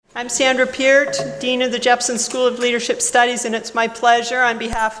I'm Sandra Peart, Dean of the Jepson School of Leadership Studies, and it's my pleasure on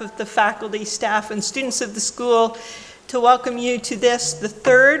behalf of the faculty, staff, and students of the school to welcome you to this, the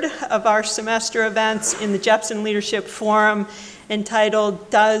third of our semester events in the Jepson Leadership Forum entitled,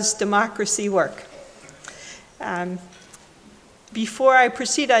 Does Democracy Work? Before I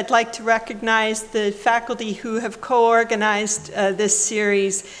proceed, I'd like to recognize the faculty who have co-organized this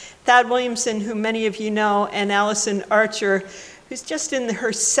series, Thad Williamson, who many of you know, and Allison Archer, who's just in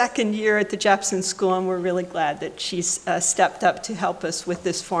her second year at the Jepson School, and we're really glad that she's stepped up to help us with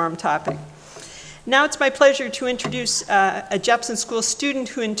this forum topic. Now it's my pleasure to introduce a Jepson School student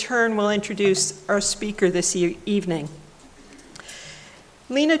who in turn will introduce our speaker this evening.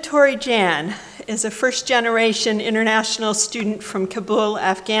 Lena Tori-Jan is a first-generation international student from Kabul,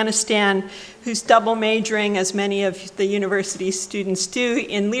 Afghanistan, who's double majoring, as many of the university students do,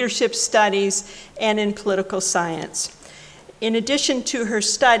 in leadership studies and in political science. In addition to her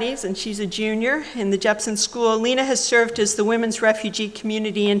studies, and she's a junior in the Jepson School, Lena has served as the Women's Refugee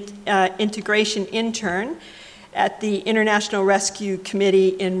Community Integration Intern at the International Rescue Committee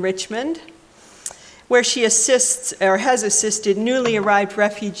in Richmond, where she assists or has assisted newly arrived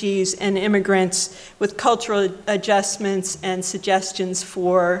refugees and immigrants with cultural adjustments and suggestions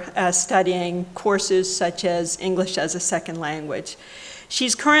for studying courses such as English as a second language.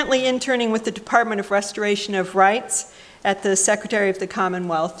 She's currently interning with the Department of Restoration of Rights at the Secretary of the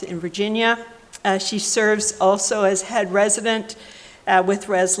Commonwealth in Virginia. She serves also as head resident with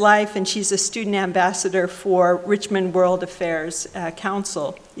Res Life, and she's a student ambassador for Richmond World Affairs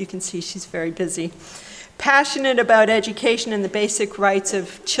Council. You can see she's very busy. Passionate about education and the basic rights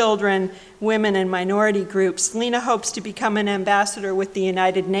of children, women, and minority groups, Lena hopes to become an ambassador with the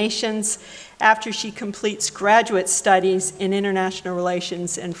United Nations after she completes graduate studies in international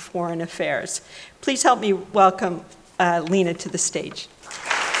relations and foreign affairs. Please help me welcome Lena to the stage.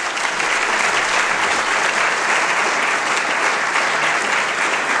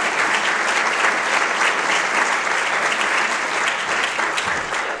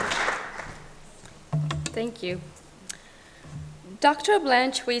 Thank you. Dr.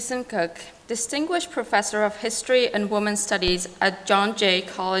 Blanche Wiesen-Cook, Distinguished Professor of History and Women's Studies at John Jay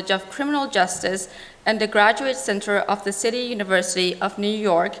College of Criminal Justice and the Graduate Center of the City University of New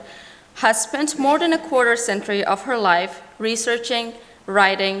York, has spent more than a quarter century of her life researching,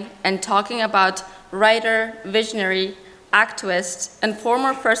 writing, and talking about writer, visionary, activist, and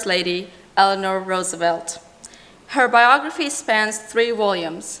former First Lady Eleanor Roosevelt. Her biography spans 3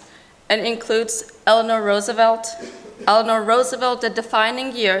 volumes and includes Eleanor Roosevelt, The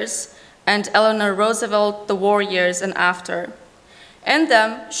Defining Years, and Eleanor Roosevelt, The War Years and After. In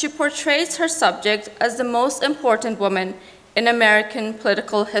them, she portrays her subject as the most important woman in American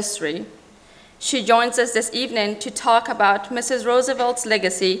political history. She joins us this evening to talk about Mrs. Roosevelt's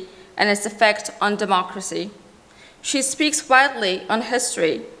legacy and its effect on democracy. She speaks widely on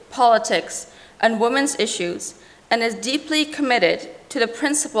history, politics, and women's issues, and is deeply committed to the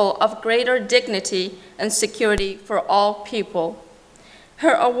principle of greater dignity and security for all people.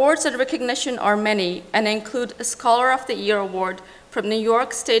 Her awards and recognition are many and include a Scholar of the Year Award from New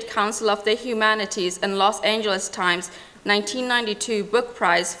York State Council of the Humanities and Los Angeles Times 1992 Book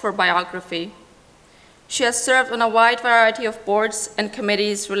Prize for Biography. She has served on a wide variety of boards and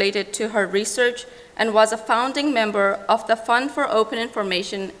committees related to her research and was a founding member of the Fund for Open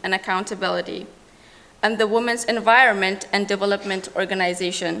Information and Accountability and the Women's Environment and Development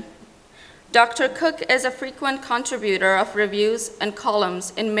Organization. Dr. Cook is a frequent contributor of reviews and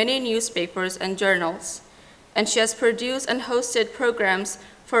columns in many newspapers and journals, and she has produced and hosted programs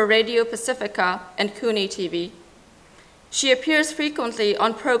for Radio Pacifica and CUNY TV. She appears frequently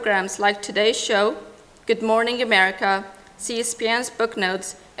on programs like Today's Show, Good Morning America, C-SPAN's Book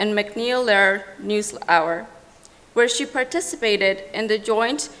Notes, and MacNeil-Lehrer News Hour, where she participated in the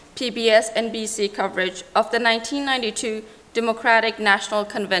joint PBS-NBC coverage of the 1992 Democratic National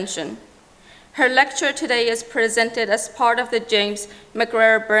Convention. Her lecture today is presented as part of the James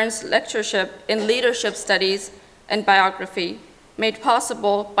McGrath Burns Lectureship in Leadership Studies and Biography, made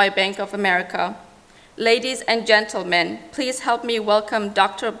possible by Bank of America. Ladies and gentlemen, please help me welcome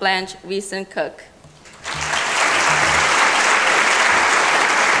Dr. Blanche Wiesen-Cook.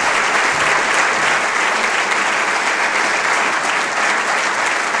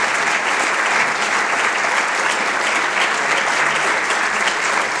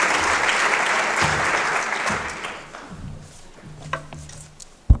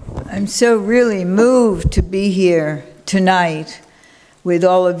 I'm so really moved to be here tonight with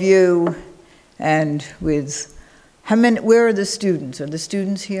all of you and with how many, where are the students? Are the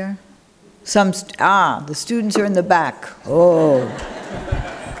students here? The students are in the back. Oh.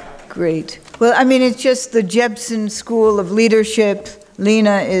 Great. Well, I mean, it's just the Jepson School of Leadership.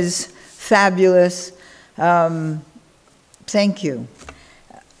 Lena is fabulous. Thank you.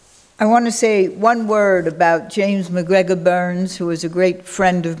 I want to say one word about James McGregor Burns, who was a great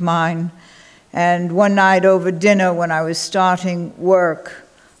friend of mine. And one night over dinner when I was starting work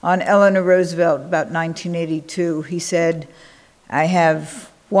on Eleanor Roosevelt, about 1982, he said, "I have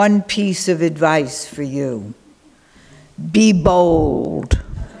one piece of advice for you. Be bold."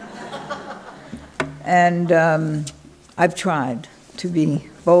 And I've tried to be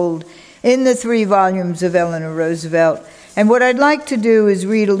bold in the 3 volumes of Eleanor Roosevelt. And what I'd like to do is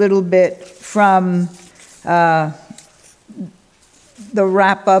read a little bit from the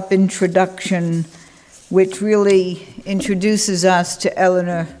wrap-up introduction, which really introduces us to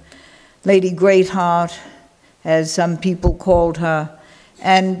Eleanor, Lady Greatheart, as some people called her,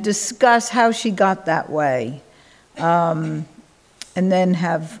 and discuss how she got that way, and then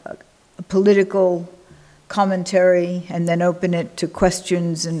have a political commentary, and then open it to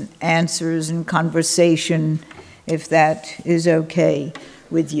questions and answers and conversation, if that is okay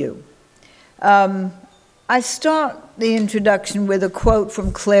with you. I start the introduction with a quote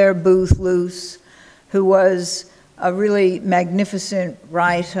from Clare Boothe Luce, who was a really magnificent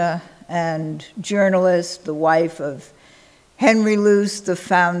writer and journalist, the wife of Henry Luce, the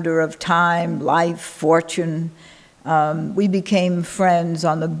founder of Time, Life, Fortune. We became friends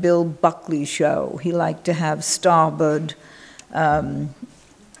on the Bill Buckley show. He liked to have starboard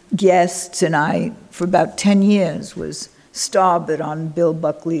guests, and I, for about 10 years, was starboard on Bill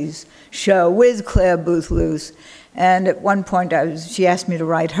Buckley's show with Clare Boothe Luce. And at one point, she asked me to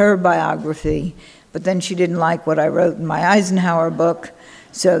write her biography, but then she didn't like what I wrote in my Eisenhower book,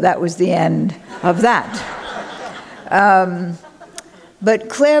 so that was the end of that. But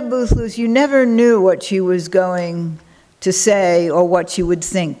Clare Boothe Luce, you never knew what she was going to say or what she would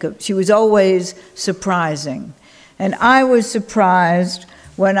think. She was always surprising. And I was surprised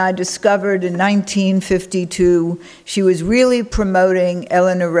when I discovered in 1952 she was really promoting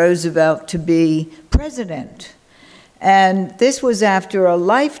Eleanor Roosevelt to be president. And this was after a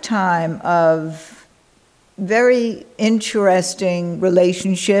lifetime of very interesting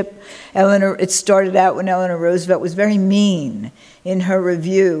relationship. It started out when Eleanor Roosevelt was very mean in her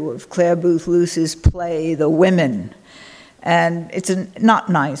review of Clare Boothe Luce's play, The Women. And it's a not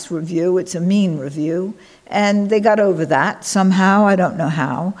nice review, it's a mean review. And they got over that somehow, I don't know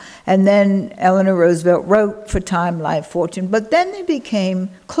how. And then Eleanor Roosevelt wrote for Time, Life, Fortune, but then they became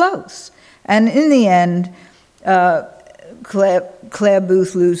close. And in the end, Clare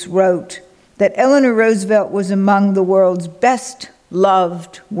Boothe Luce wrote that Eleanor Roosevelt was among the world's best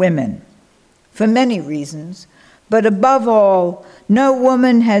loved women, for many reasons, but above all, no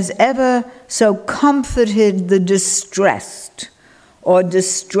woman has ever so comforted the distressed or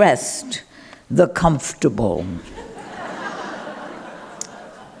distressed the comfortable.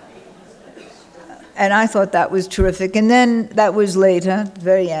 And I thought that was terrific. And then that was later, at the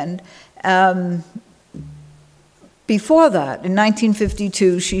very end. Before that, in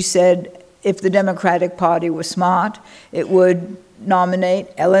 1952, she said if the Democratic Party were smart, it would nominate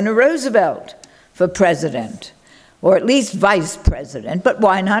Eleanor Roosevelt for president, or at least vice president, but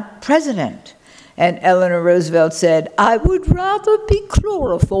why not president? And Eleanor Roosevelt said, "I would rather be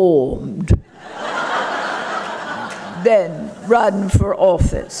chloroformed than run for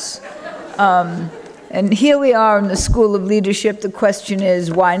office." And here we are in the School of Leadership. The question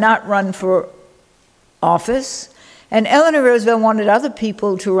is, why not run for office? And Eleanor Roosevelt wanted other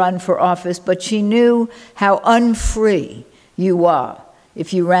people to run for office, but she knew how unfree you are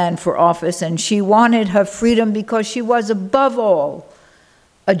if you ran for office, and she wanted her freedom because she was, above all,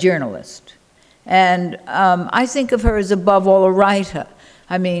 a journalist. And I think of her as, above all, a writer.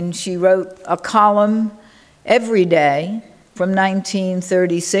 I mean, she wrote a column every day from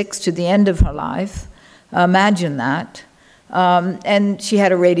 1936 to the end of her life. Imagine that. And she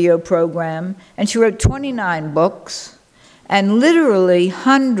had a radio program, and she wrote 29 books and literally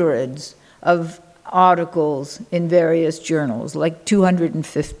hundreds of articles in various journals, like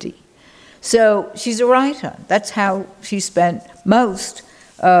 250. So she's a writer. That's how she spent most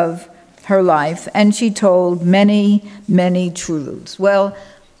of her life, and she told many, many truths. Well,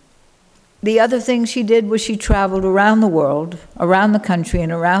 the other thing she did was she traveled around the world, around the country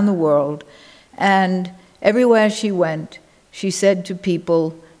and around the world, and everywhere she went, she said to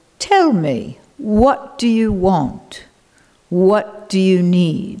people, "Tell me, what do you want? What do you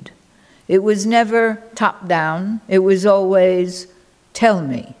need?" It was never top down. It was always, "Tell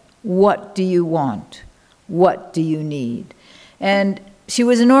me, what do you want? What do you need?" And she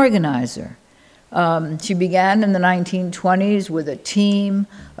was an organizer. She began in the 1920s with a team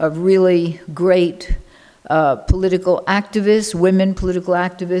of really great political activists, women political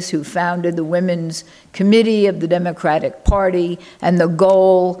activists, who founded the Women's Committee of the Democratic Party, and the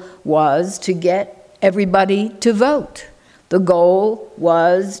goal was to get everybody to vote. The goal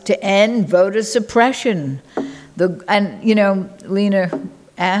was to end voter suppression. And, you know, Lena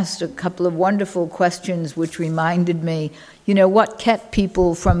asked a couple of wonderful questions which reminded me, you know, what kept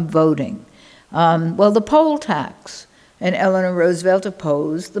people from voting? Well, the poll tax. And Eleanor Roosevelt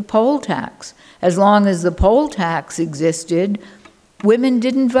opposed the poll tax. As long as the poll tax existed, women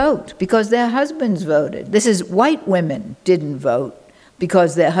didn't vote because their husbands voted. This is white women didn't vote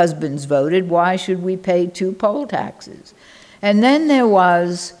because their husbands voted. Why should we pay 2 poll taxes? And then there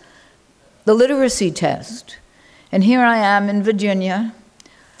was the literacy test. And here I am in Virginia,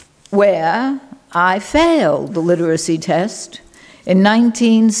 where I failed the literacy test in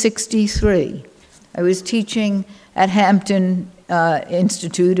 1963. I was teaching at Hampton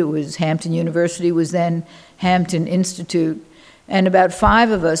Institute. It was Hampton University, was then Hampton Institute. And about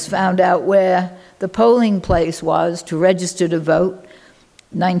 5 of us found out where the polling place was to register to vote,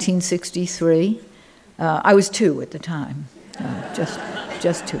 1963. I was 2 at the time,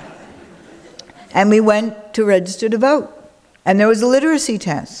 just 2. And we went to register to vote. And there was a literacy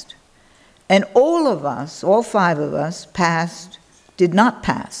test. And all of us, all 5 of us, passed, did not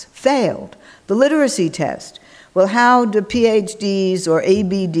pass, failed the literacy test. Well, how do PhDs or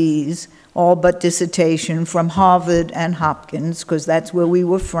ABDs, all but dissertation from Harvard and Hopkins, because that's where we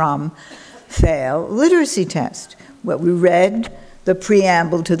were from, fail literacy test? Well, we read the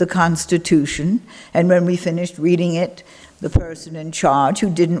preamble to the Constitution, and when we finished reading it, the person in charge, who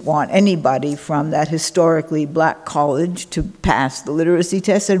didn't want anybody from that historically black college to pass the literacy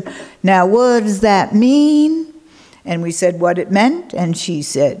test, said, "Now, what does that mean?" And we said what it meant, and she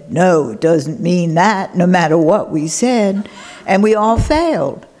said, "No, it doesn't mean that," no matter what we said, and we all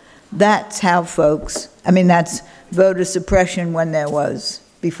failed. That's how folks, I mean, that's voter suppression when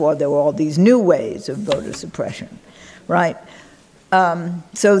before there were all these new ways of voter suppression, right?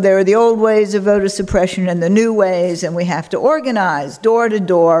 So there are the old ways of voter suppression and the new ways, and we have to organize door to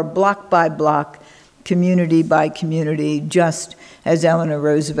door, block by block, community by community, just as Eleanor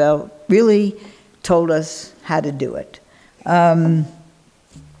Roosevelt really told us how to do it.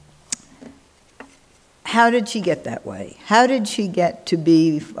 How did she get that way? How did she get to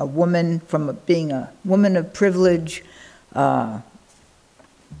be a woman, from being a woman of privilege,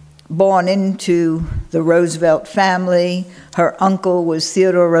 born into the Roosevelt family? Her uncle was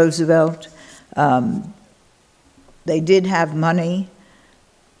Theodore Roosevelt. They did have money,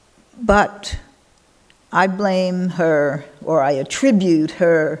 but I blame her, or I attribute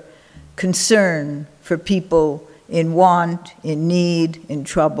her concern for people in want, in need, in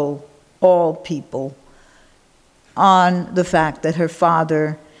trouble, all people, on the fact that her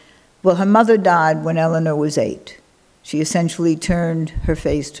father, well, her mother died when Eleanor was 8. She essentially turned her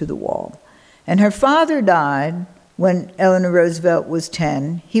face to the wall. And her father died when Eleanor Roosevelt was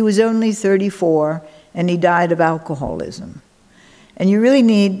 10. He was only 34, and he died of alcoholism. And you really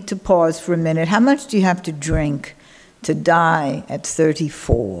need to pause for a minute. How much do you have to drink to die at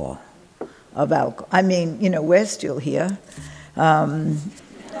 34 of alcohol? I mean, you know, we're still here.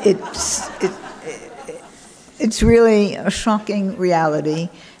 It's really a shocking reality.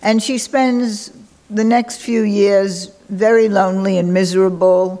 And she spends the next few years very lonely and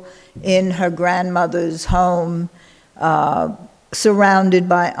miserable in her grandmother's home, surrounded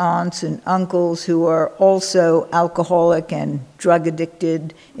by aunts and uncles who are also alcoholic and drug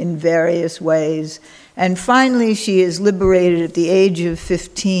addicted in various ways. And finally, she is liberated at the age of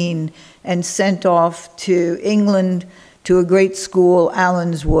 15 and sent off to England to a great school,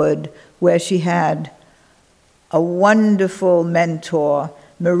 Allenswood, where she had a wonderful mentor,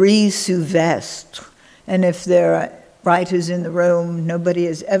 Marie Souvestre. And if there are writers in the room, nobody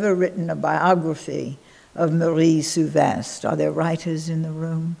has ever written a biography of Marie Souvestre. Are there writers in the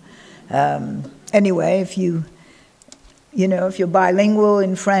room? Anyway, if you're bilingual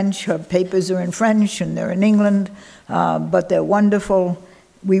in French, her papers are in French and they're in England, but they're wonderful.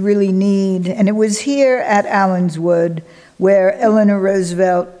 We really need, and it was here at Allenswood where Eleanor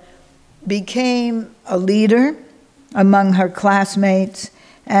Roosevelt became a leader among her classmates,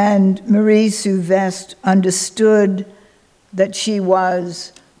 and Marie Souvestre understood that she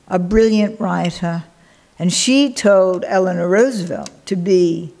was a brilliant writer, and she told Eleanor Roosevelt to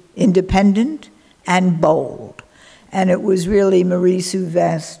be independent and bold. And it was really Marie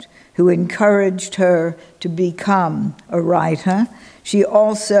Souvestre who encouraged her to become a writer. She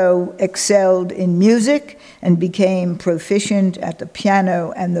also excelled in music and became proficient at the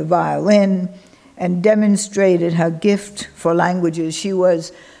piano and the violin. and demonstrated her gift for languages. She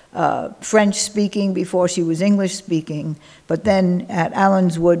was French-speaking before she was English-speaking, but then at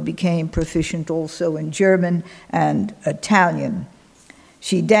Allenswood became proficient also in German and Italian.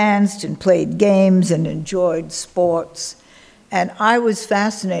 She danced and played games and enjoyed sports. And I was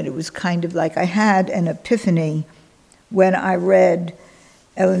fascinated. It was kind of like I had an epiphany when I read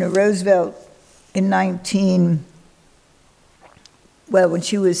Eleanor Roosevelt when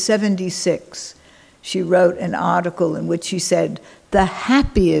she was 76, she wrote an article in which she said, the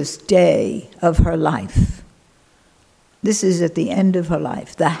happiest day of her life. This is at the end of her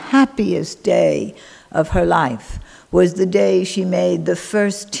life. The happiest day of her life was the day she made the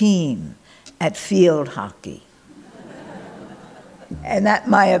first team at field hockey. And that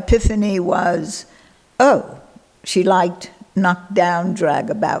my epiphany was, she liked knock-down,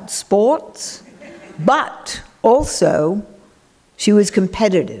 drag-about sports, but also she was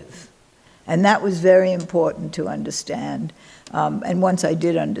competitive. And that was very important to understand. And once I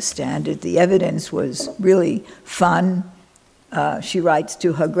did understand it, the evidence was really fun. She writes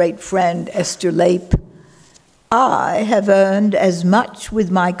to her great friend, Esther Lape, I have earned as much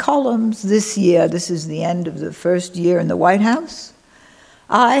with my columns this year. This is the end of the first year in the White House.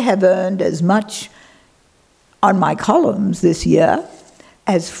 I have earned as much on my columns this year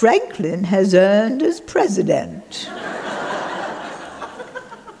as Franklin has earned as president.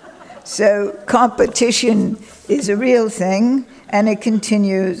 So competition is a real thing, and it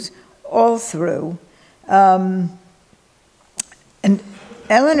continues all through. And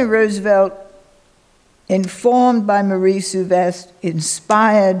Eleanor Roosevelt, informed by Marie Souvestre,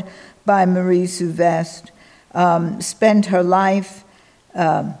 inspired by Marie Souvestre, spent her life.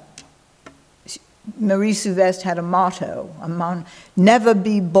 Marie Souvestre had a motto, never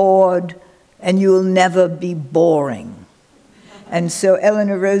be bored and you'll never be boring. And so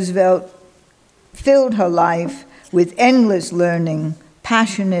Eleanor Roosevelt filled her life with endless learning,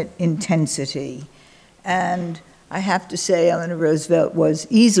 passionate intensity. And I have to say Eleanor Roosevelt was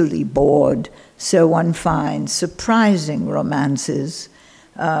easily bored, so one finds surprising romances.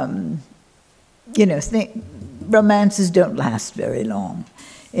 Romances don't last very long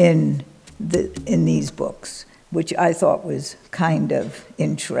in these books, which I thought was kind of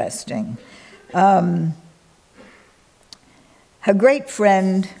interesting. Her great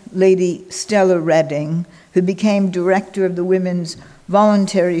friend, Lady Stella Redding, who became director of the Women's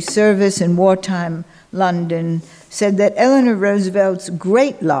Voluntary Service in wartime London, said that Eleanor Roosevelt's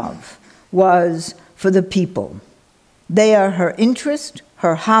great love was for the people. They are her interest,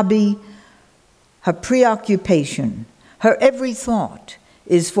 her hobby, her preoccupation. Her every thought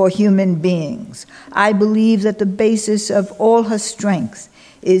is for human beings. I believe that the basis of all her strength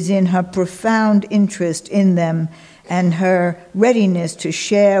is in her profound interest in them and her readiness to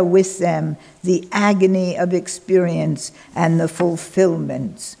share with them the agony of experience and the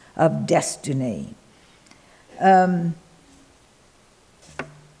fulfillments of destiny. I'm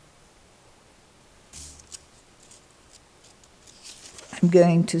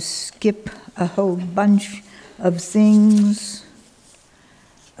going to skip a whole bunch of things.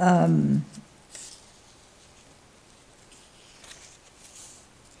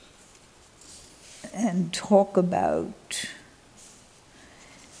 And talk about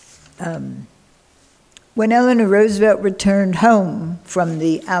when Eleanor Roosevelt returned home from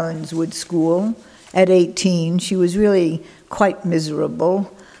the Allenswood School at 18, she was really quite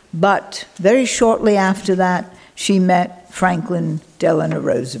miserable, but very shortly after that, she met Franklin Delano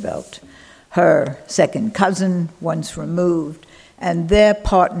Roosevelt, her second cousin, once removed, and their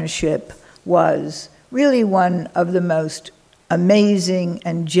partnership was really one of the most amazing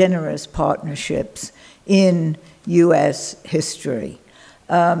and generous partnerships in U.S. history.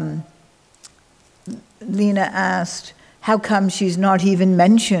 Lena asked, how come she's not even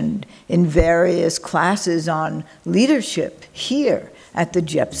mentioned in various classes on leadership here at the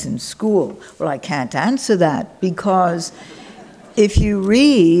Jepson School? Well, I can't answer that, because if you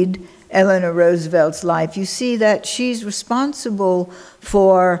read Eleanor Roosevelt's life, you see that she's responsible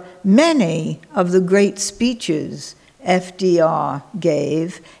for many of the great speeches FDR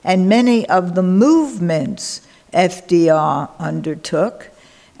gave and many of the movements FDR undertook.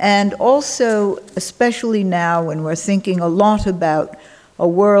 And also, especially now when we're thinking a lot about a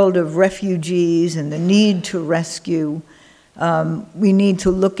world of refugees and the need to rescue, we need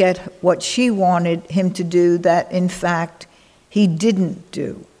to look at what she wanted him to do that, in fact, he didn't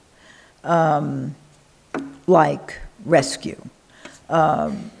do, like rescue.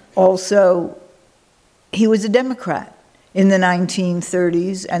 Also, he was a Democrat in the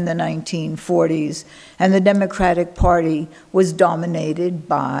 1930s and the 1940s, and the Democratic Party was dominated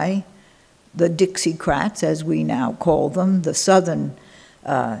by the Dixiecrats, as we now call them, the Southern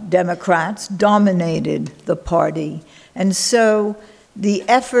Democrats, dominated the party. And so the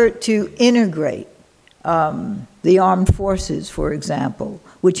effort to integrate the armed forces, for example,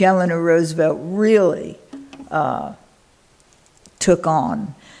 which Eleanor Roosevelt really took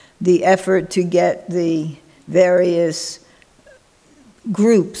on, the effort to get the various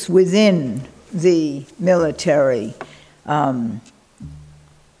groups within the military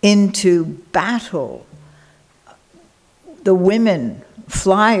into battle, the women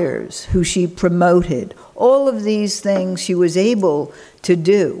flyers who she promoted, all of these things she was able to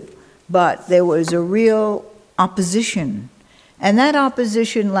do, but there was a real opposition. And that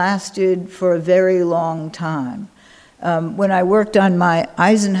opposition lasted for a very long time. When I worked on my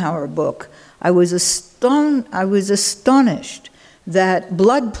Eisenhower book, I was astonished that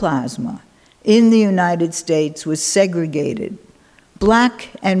blood plasma in the United States was segregated, black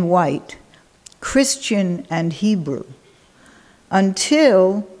and white, Christian and Hebrew,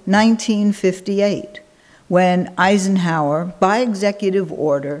 until 1958, when Eisenhower, by executive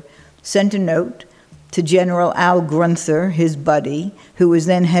order, sent a note to General Al Grunther, his buddy, who was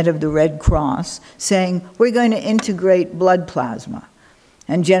then head of the Red Cross, saying, we're going to integrate blood plasma.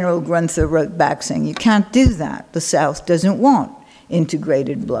 And General Grunther wrote back saying, you can't do that. The South doesn't want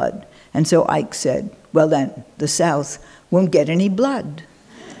integrated blood. And so Ike said, well then, the South won't get any blood.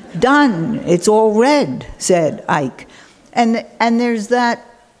 Done, it's all red, said Ike. And there's that,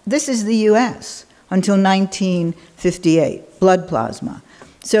 this is the US until 1958, blood plasma.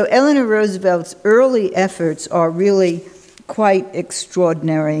 So Eleanor Roosevelt's early efforts are really quite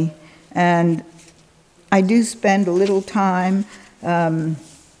extraordinary, and I do spend a little time on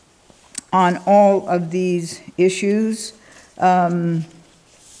all of these issues. I'm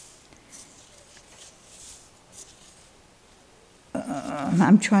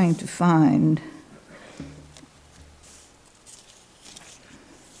trying to find,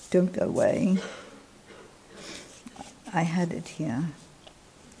 don't go away. I had it here.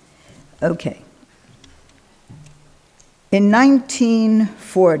 Okay. In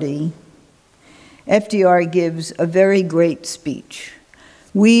 1940, FDR gives a very great speech.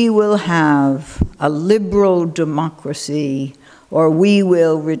 We will have a liberal democracy, or we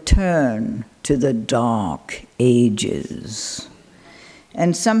will return to the dark ages.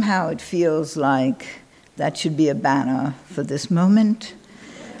 And somehow it feels like that should be a banner for this moment.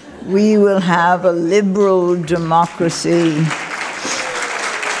 We will have a liberal democracy.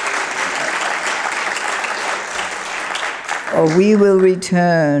 Or we will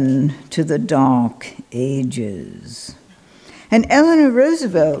return to the dark ages. And Eleanor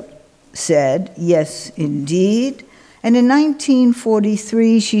Roosevelt said, yes, indeed. And in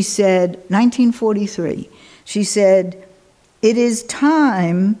 1943, she said, it is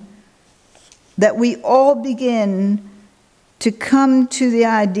time that we all begin to come to the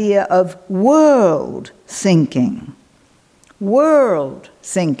idea of world thinking. World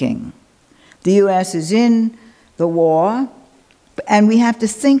thinking. The U.S. is in the war, and we have to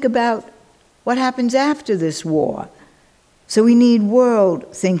think about what happens after this war. So we need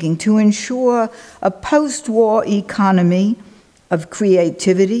world thinking to ensure a post-war economy of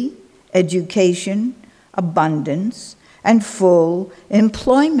creativity, education, abundance, and full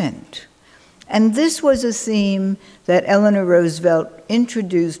employment. And this was a theme that Eleanor Roosevelt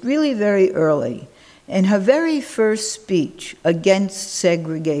introduced really very early in her very first speech against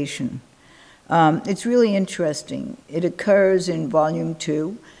segregation. It's really interesting. It occurs in Volume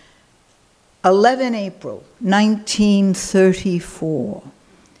 2, 11 April 1934.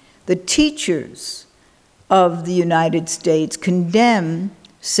 The teachers of the United States condemn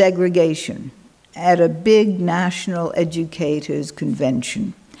segregation at a big national educators'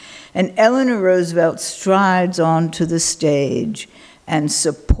 convention. And Eleanor Roosevelt strides onto the stage and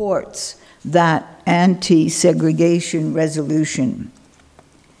supports that anti-segregation resolution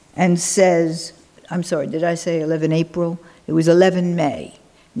and says, I'm sorry, did I say 11 April? It was 11 May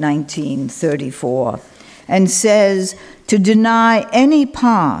 1934, and says, to deny any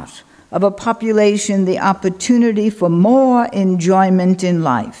part of a population the opportunity for more enjoyment in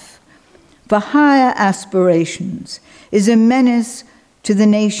life, for higher aspirations, is a menace to the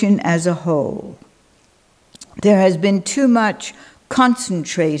nation as a whole. There has been too much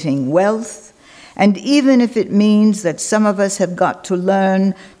concentrating wealth, and even if it means that some of us have got to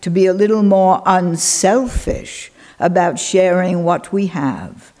learn to be a little more unselfish about sharing what we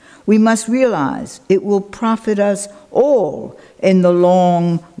have, we must realize it will profit us all in the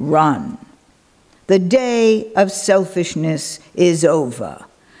long run. The day of selfishness is over.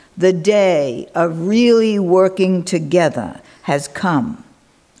 The day of really working together has come.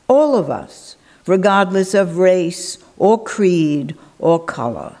 all of us, regardless of race or creed or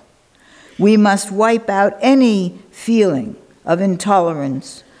color. We must wipe out any feeling of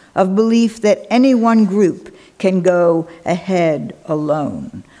intolerance, of belief that any one group can go ahead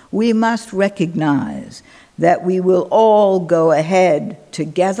alone. We must recognize that we will all go ahead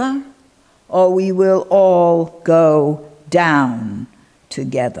together, or we will all go down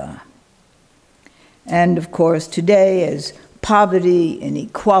together. And of course, today, as poverty,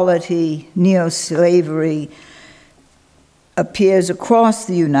 inequality, neo-slavery appears across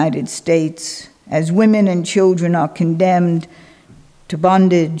the United States, as women and children are condemned to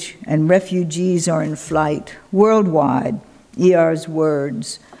bondage and refugees are in flight worldwide, E.R.'s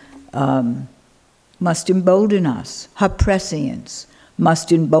words must embolden us. Her prescience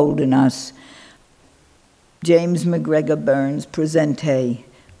must embolden us. James McGregor Burns, Presente,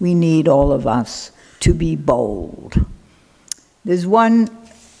 we need all of us to be bold. There's one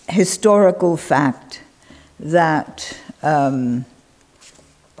historical fact that I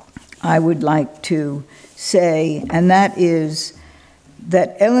would like to say, and that is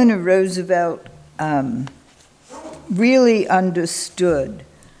that Eleanor Roosevelt really understood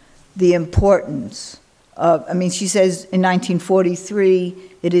the importance of, she says in 1943,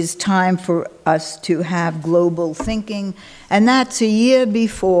 it is time for us to have global thinking, and that's a year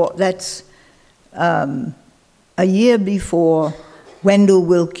before Wendell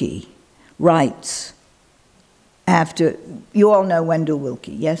Willkie writes, after, you all know Wendell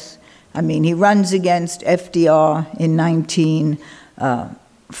Willkie, yes? He runs against FDR in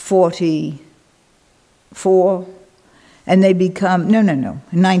 1944, and they become, in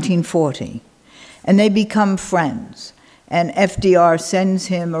 1940, and they become friends. And FDR sends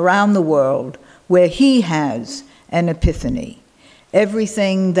him around the world where he has an epiphany.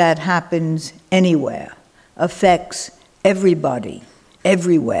 Everything that happens anywhere affects everybody,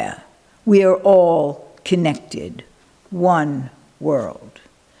 everywhere. We are all connected, one world.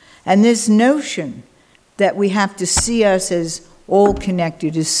 And this notion that we have to see us as all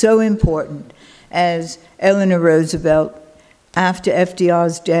connected is so important, as Eleanor Roosevelt, after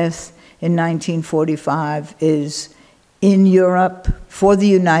FDR's death in 1945, is in Europe for the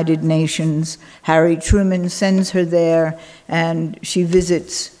United Nations. Harry Truman sends her there, and she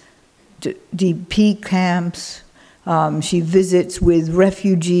visits DP camps. She visits with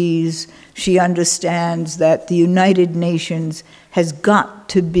refugees. She understands that the United Nations has got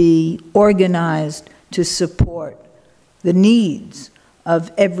to be organized to support the needs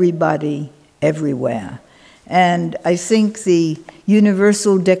of everybody, everywhere. And I think the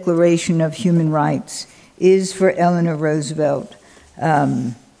Universal Declaration of Human Rights is, for Eleanor Roosevelt,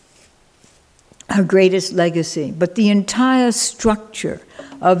 her greatest legacy. But the entire structure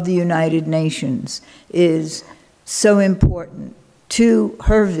of the United Nations is so important to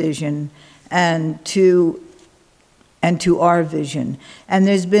her vision and to our vision. And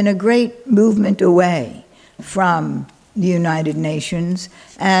there's been a great movement away from the United Nations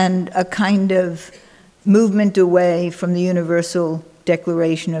and a kind of movement away from the Universal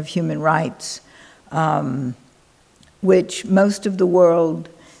Declaration of Human Rights, which most of the world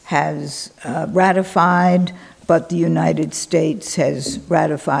has ratified, but the United States has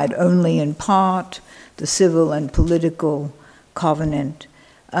ratified only in part, the civil and political covenant.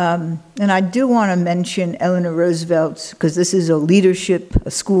 And I do want to mention Eleanor Roosevelt's, because this is a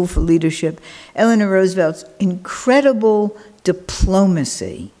school for leadership, Eleanor Roosevelt's incredible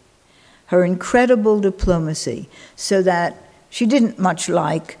diplomacy, so that she didn't much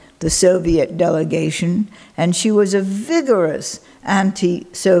like the Soviet delegation, and she was a vigorous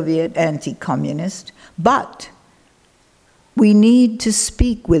anti-Soviet, anti-communist, but we need to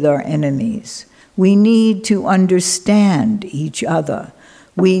speak with our enemies. We need to understand each other.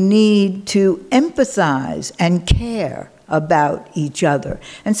 We need to empathize and care about each other.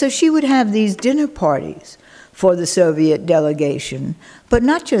 And so she would have these dinner parties for the Soviet delegation, but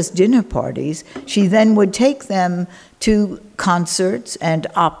not just dinner parties. She then would take them to concerts and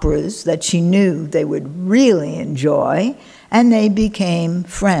operas that she knew they would really enjoy, and they became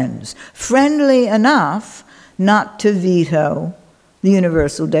friends. Friendly enough not to veto the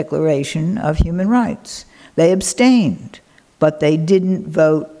Universal Declaration of Human Rights. They abstained, but they didn't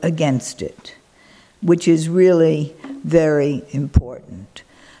vote against it, which is really very important.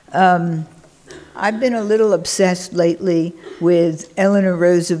 I've been a little obsessed lately with Eleanor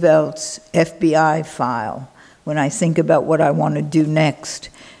Roosevelt's FBI file when I think about what I want to do next.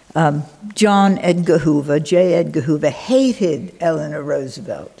 John Edgar Hoover, J. Edgar Hoover, hated Eleanor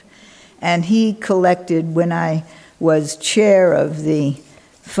Roosevelt. And he collected, when I was chair of the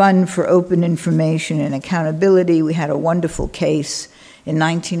Fund for Open Information and Accountability, we had a wonderful case in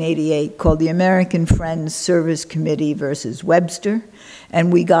 1988 called the American Friends Service Committee versus Webster,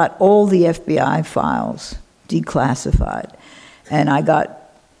 and we got all the FBI files declassified. And I got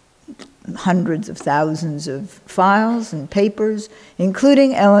hundreds of thousands of files and papers,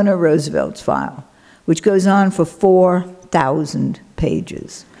 including Eleanor Roosevelt's file, which goes on for 4,000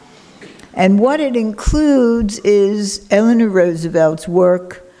 pages. And what it includes is Eleanor Roosevelt's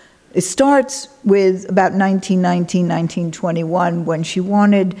work. It starts with about 1919, 1921, when she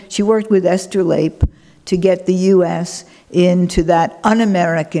worked with Esther Lape to get the U.S. into that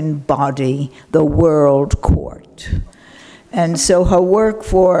un-American body, the World Court. And so her work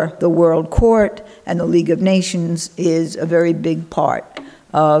for the World Court and the League of Nations is a very big part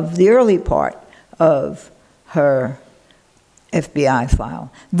of the early part of her FBI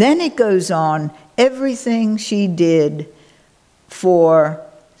file. Then it goes on, everything she did for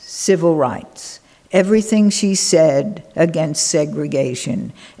civil rights, everything she said against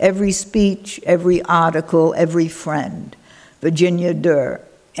segregation, every speech, every article, every friend, Virginia Durr,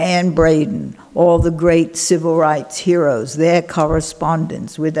 Anne Braden, all the great civil rights heroes, their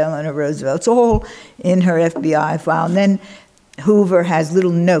correspondence with Eleanor Roosevelt. It's all in her FBI file. And then Hoover has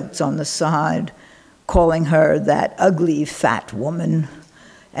little notes on the side calling her that ugly fat woman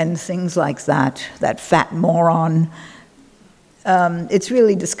and things like that fat moron. It's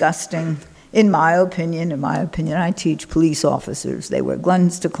really disgusting, in my opinion. I teach police officers. They wear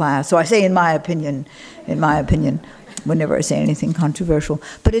gluns to class. So I say in my opinion, whenever I say anything controversial.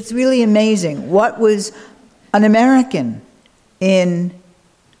 But it's really amazing. What was an American in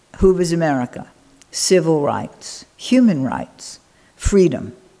Hoover's America? Civil rights, human rights,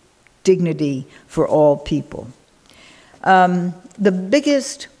 freedom, dignity for all people. The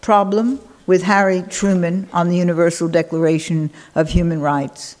biggest problem with Harry Truman on the Universal Declaration of Human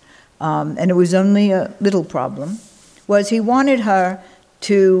Rights, and it was only a little problem, was he wanted her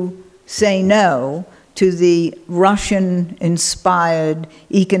to say no to the Russian-inspired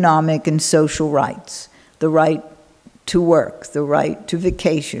economic and social rights, the right to work, the right to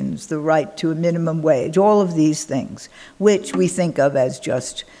vacations, the right to a minimum wage, all of these things, which we think of as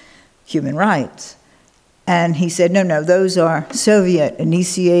just human rights. And he said, no, those are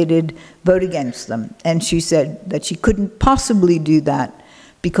Soviet-initiated, vote against them. And she said that she couldn't possibly do that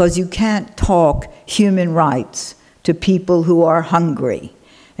because you can't talk human rights to people who are hungry.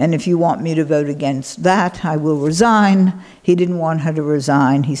 And if you want me to vote against that, I will resign. He didn't want her to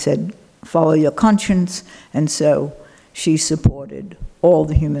resign. He said, follow your conscience. And so she supported all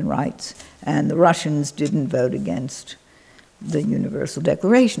the human rights. And the Russians didn't vote against the Universal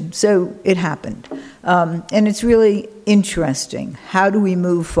Declaration. So it happened. And it's really interesting. How do we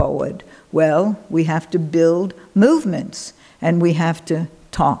move forward? Well, we have to build movements, and we have to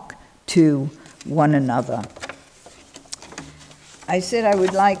talk to one another. I said I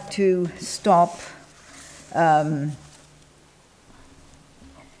would like to stop. There's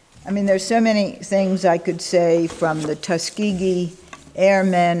so many things I could say from the Tuskegee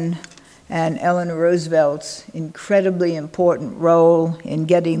Airmen and Eleanor Roosevelt's incredibly important role in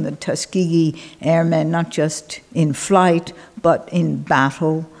getting the Tuskegee Airmen not just in flight, but in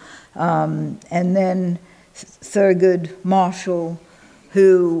battle. And then Thurgood Marshall,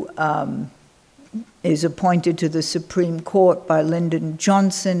 who is appointed to the Supreme Court by Lyndon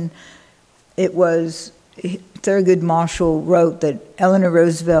Johnson. It was Thurgood Marshall wrote that Eleanor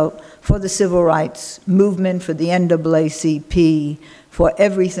Roosevelt, for the civil rights movement, for the NAACP, for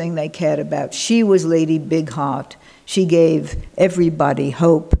everything they cared about, she was Lady Big Heart. She gave everybody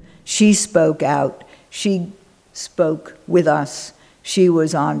hope. She spoke out. She spoke with us. She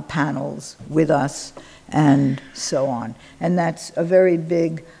was on panels with us, and so on. And that's a very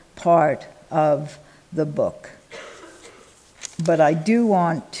big part of the book. But I do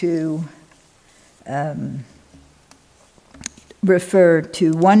want to refer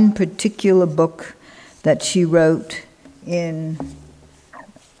to one particular book that she wrote in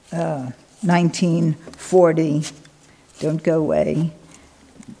 1940. Don't go away,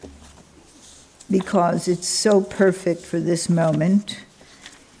 because it's so perfect for this moment.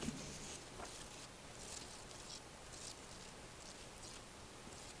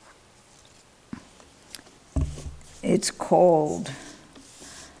 It's called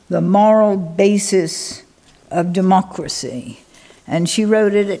The Moral Basis of Democracy. And she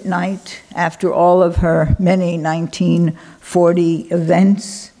wrote it at night after all of her many 1940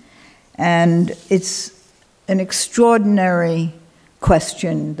 events. And it's an extraordinary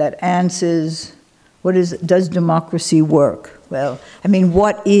question that answers, does democracy work? Well,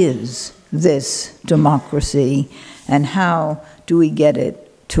 what is this democracy, and how do we get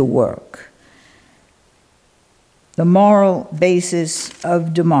it to work? the moral basis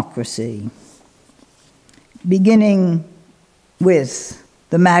of democracy. Beginning with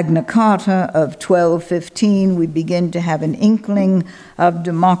the Magna Carta of 1215, we begin to have an inkling of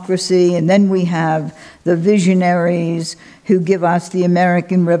democracy, and then we have the visionaries who give us the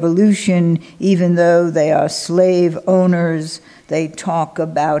American Revolution, even though they are slave owners. They talk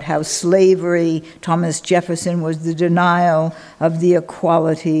about how slavery, Thomas Jefferson, was the denial of the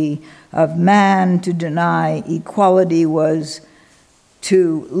equality of man. To deny equality was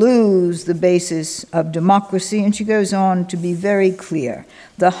to lose the basis of democracy. And she goes on to be very clear.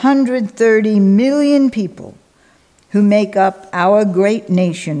 The 130 million people who make up our great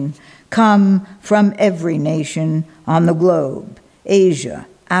nation come from every nation on the globe: Asia,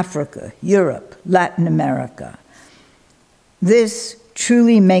 Africa, Europe, Latin America. This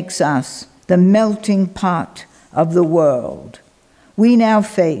truly makes us the melting pot of the world. We now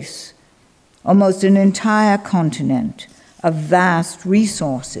face almost an entire continent of vast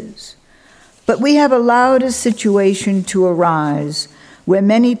resources. But we have allowed a situation to arise where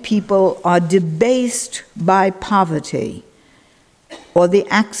many people are debased by poverty or the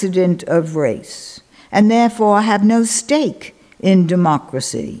accident of race, and therefore have no stake in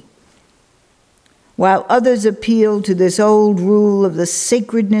democracy. While others appeal to this old rule of the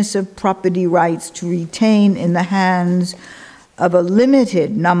sacredness of property rights to retain in the hands of a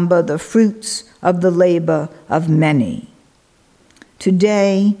limited number the fruits of the labor of many.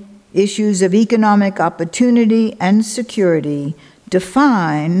 Today, issues of economic opportunity and security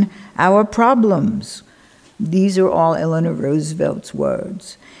define our problems. These are all Eleanor Roosevelt's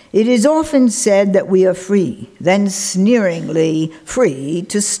words. It is often said that we are free, then sneeringly free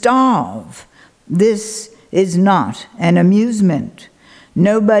to starve. This is not an amusement.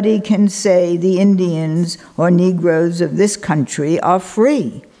 Nobody can say the Indians or Negroes of this country are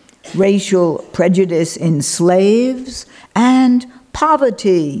free. Racial prejudice enslaves, and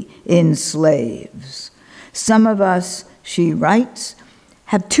poverty enslaves. Some of us, she writes,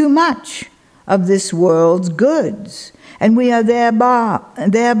 have too much of this world's goods, and we are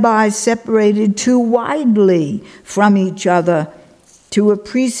thereby separated too widely from each other to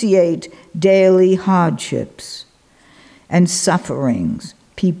appreciate daily hardships and sufferings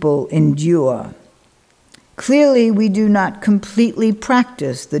people endure. Clearly, we do not completely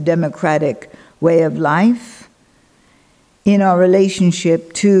practice the democratic way of life in our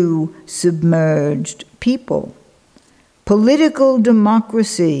relationship to submerged people. Political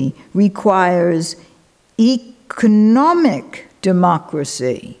democracy requires economic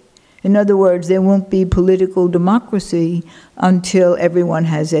democracy. In other words, there won't be political democracy until everyone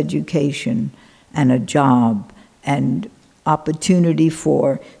has education and a job and opportunity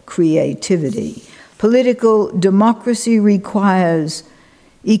for creativity. Political democracy requires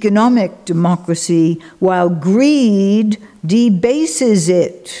economic democracy, while greed debases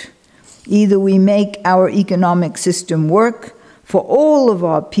it. Either we make our economic system work for all of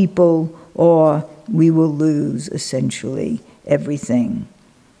our people, or we will lose essentially everything.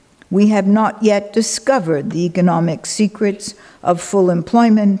 We have not yet discovered the economic secrets of full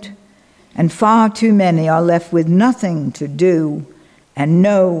employment, and far too many are left with nothing to do and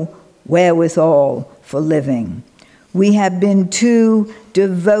no wherewithal for living. We have been too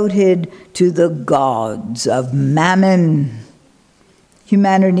devoted to the gods of mammon.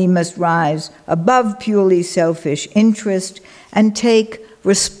 Humanity must rise above purely selfish interest and take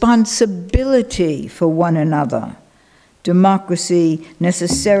responsibility for one another. Democracy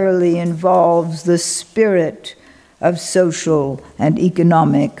necessarily involves the spirit of social and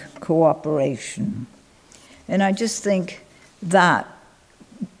economic cooperation. And I just think that,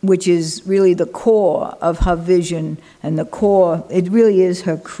 which is really the core of her vision and the core, it really is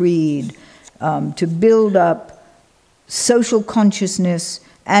her creed, to build up social consciousness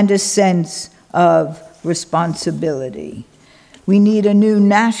and a sense of responsibility. We need a new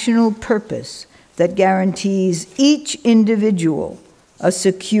national purpose that guarantees each individual a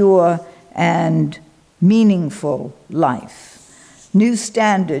secure and meaningful life. New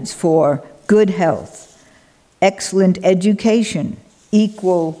standards for good health, excellent education,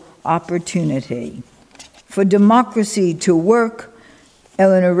 equal opportunity. For democracy to work,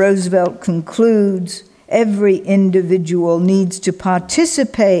 Eleanor Roosevelt concludes, every individual needs to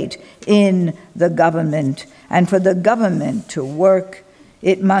participate in the government, and for the government to work,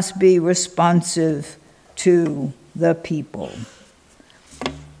 it must be responsive to the people.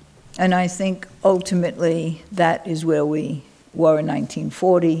 And I think ultimately that is where we were in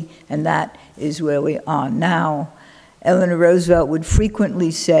 1940, and that is where we are now. Eleanor Roosevelt would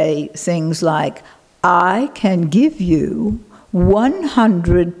frequently say things like, I can give you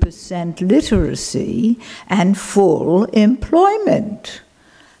 100% literacy and full employment.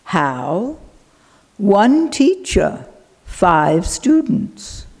 How? 1 teacher, 5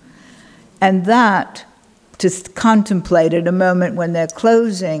 students. And that, to contemplate at a moment when they're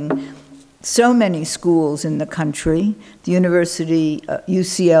closing so many schools in the country. The university,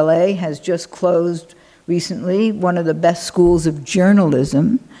 UCLA, has just closed recently, one of the best schools of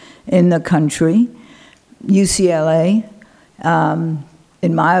journalism in the country. UCLA,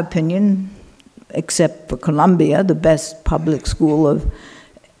 in my opinion, except for Columbia, the best public school of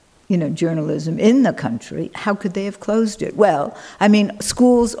journalism in the country. How could they have closed it? Well, I mean,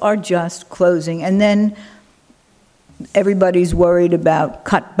 schools are just closing, and then everybody's worried about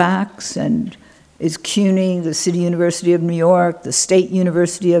cutbacks, and is CUNY, the City University of New York, the State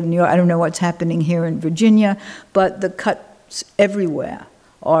University of New York, I don't know what's happening here in Virginia, but the cuts everywhere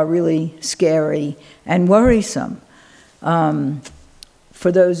are really scary and worrisome.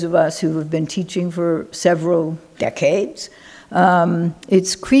 For those of us who have been teaching for several decades,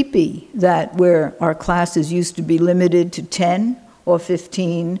 it's creepy that where our classes used to be limited to 10 or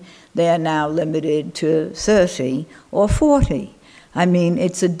 15, they are now limited to 30 or 40. I mean,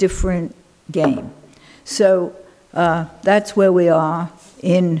 it's a different game. So that's where we are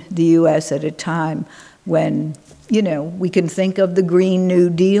in the U.S. at a time when, we can think of the Green New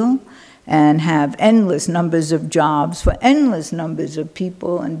Deal and have endless numbers of jobs for endless numbers of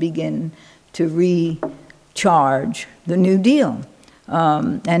people and begin to recharge the New Deal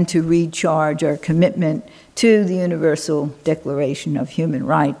and to recharge our commitment to the Universal Declaration of Human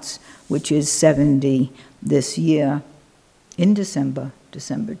Rights, which is 70 this year in December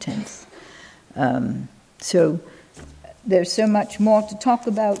 10th. So there's so much more to talk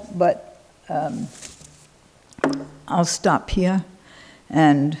about, but I'll stop here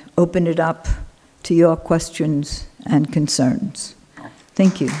and open it up to your questions and concerns.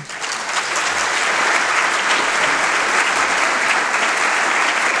 Thank you.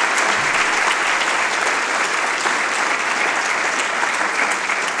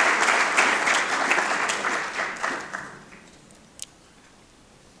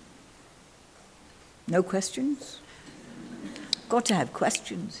 No questions? Got to have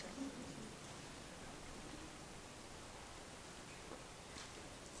questions.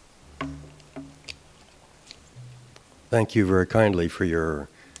 Thank you very kindly for your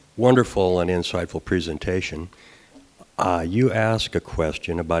wonderful and insightful presentation. You asked a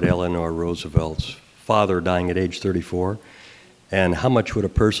question about Eleanor Roosevelt's father dying at age 34, and how much would a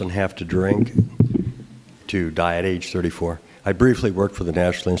person have to drink to die at age 34? I briefly worked for the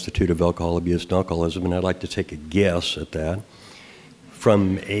National Institute of Alcohol Abuse and Alcoholism, and I'd like to take a guess at that.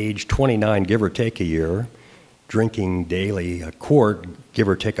 From age 29, give or take a year, drinking daily a quart, give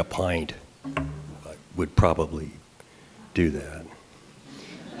or take a pint, would probably do that.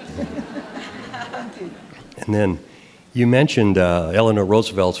 And then you mentioned Eleanor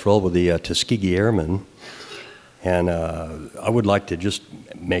Roosevelt's role with the Tuskegee Airmen, and I would like to just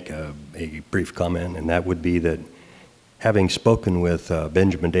make a brief comment, and that would be that having spoken with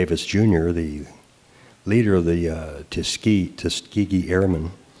Benjamin Davis Jr., the leader of the Tuskegee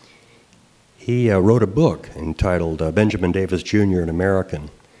Airmen, he wrote a book entitled Benjamin Davis Jr., an American.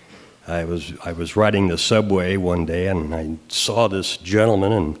 I was riding the subway one day, and I saw this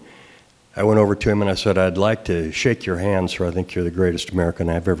gentleman, and I went over to him and I said, "I'd like to shake your hand, sir. I think you're the greatest American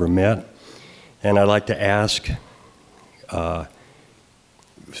I've ever met. And I'd like to ask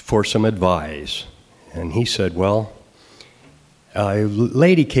for some advice." And he said, "Well, a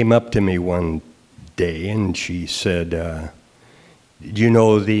lady came up to me one day and she said, do you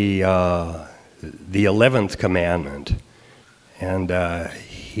know the 11th commandment?" And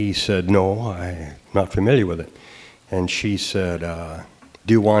he said, "No, I'm not familiar with it." And she said,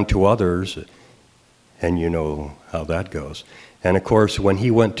 "Do unto others," and you know how that goes. And of course, when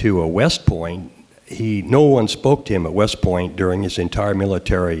he went to West Point, no one spoke to him at West Point during his entire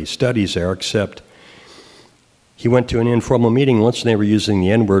military studies there, except he went to an informal meeting once and they were using the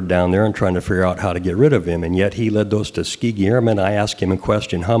N-word down there and trying to figure out how to get rid of him. And yet he led those Tuskegee Airmen. I asked him a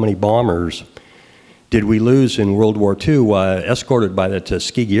question: how many bombers did we lose in World War II escorted by the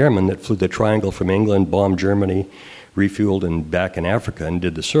Tuskegee Airmen that flew the triangle from England, bombed Germany, refueled, and back in Africa and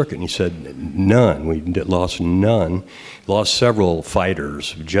did the circuit? And he said, none. We lost none. Lost several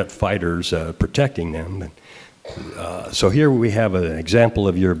fighters, jet fighters, protecting them. So here we have an example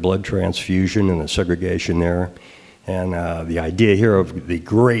of your blood transfusion and the segregation there. And the idea here of the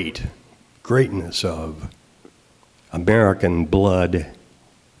greatness of American blood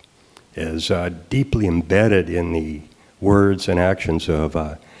is deeply embedded in the words and actions of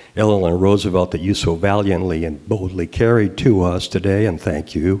Eleanor Roosevelt that you so valiantly and boldly carried to us today, and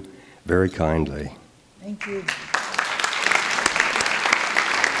thank you very kindly. Thank you.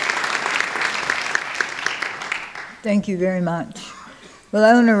 Thank you very much. Well,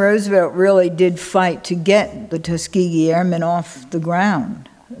 Eleanor Roosevelt really did fight to get the Tuskegee Airmen off the ground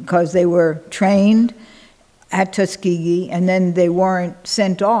because they were trained at Tuskegee and then they weren't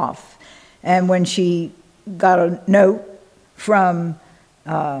sent off. And when she got a note from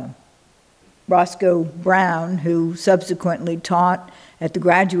Roscoe Brown, who subsequently taught at the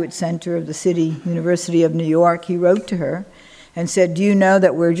Graduate Center of the City University of New York, he wrote to her and said, "Do you know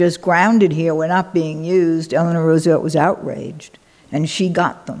that we're just grounded here, we're not being used?" Eleanor Roosevelt was outraged, and she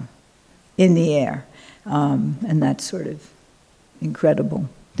got them in the air. And that's sort of incredible.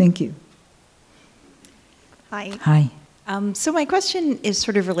 Thank you. Hi. Hi. So my question is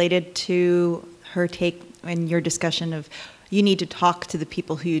sort of related to her take in your discussion of you need to talk to the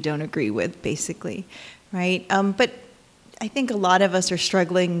people who you don't agree with, basically, right? But I think a lot of us are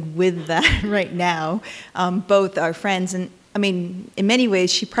struggling with that right now, both our friends and, I mean, in many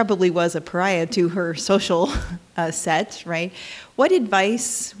ways, she probably was a pariah to her social set, right? What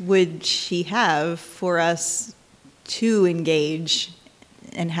advice would she have for us to engage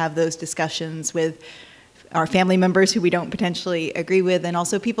and have those discussions with our family members who we don't potentially agree with, and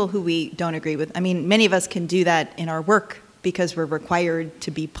also people who we don't agree with? I mean, many of us can do that in our work because we're required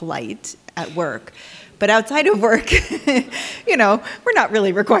to be polite at work. But outside of work, you know, we're not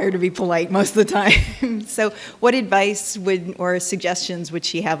really required to be polite most of the time. So what advice or suggestions would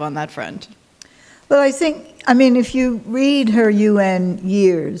she have on that front? Well, I mean, if you read her UN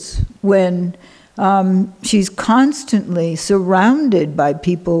years, when she's constantly surrounded by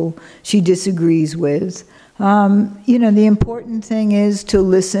people she disagrees with, you know, the important thing is to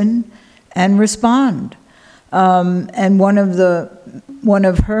listen and respond. And one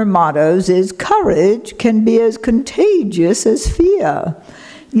of her mottos is, courage can be as contagious as fear.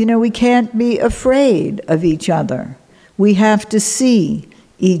 You know, we can't be afraid of each other. We have to see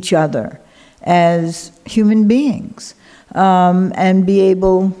each other as human beings and be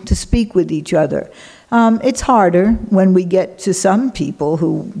able to speak with each other. It's harder when we get to some people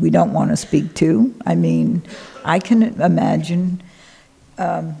who we don't want to speak to. I mean, I can imagine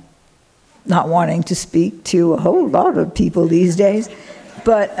not wanting to speak to a whole lot of people these days.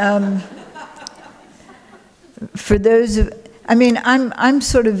 But for those of, I mean, I'm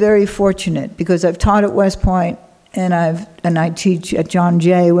sort of very fortunate because I've taught at West Point and I teach at John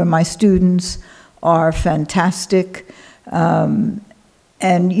Jay, where my students are fantastic. And,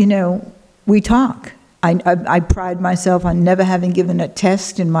 you know, we talk. I pride myself on never having given a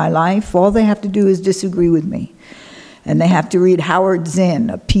test in my life. All they have to do is disagree with me. And they have to read Howard Zinn,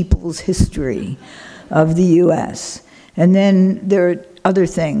 A People's History of the U.S. And then there are other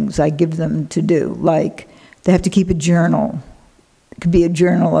things I give them to do, like they have to keep a journal. It could be a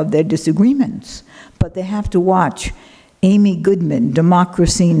journal of their disagreements, but they have to watch Amy Goodman,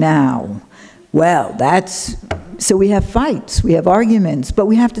 Democracy Now! Well, so we have fights, we have arguments, but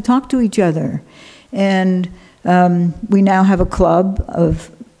we have to talk to each other. And we now have a club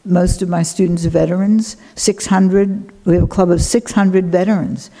of, most of my students are veterans, 600, we have a club of 600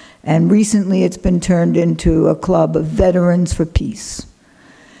 veterans. And recently it's been turned into a club of Veterans for Peace.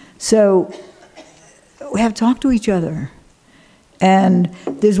 So we have to talk to each other. And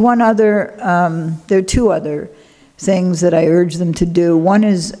there's there are two other things that I urge them to do. One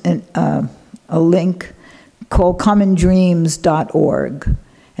is a link called commondreams.org.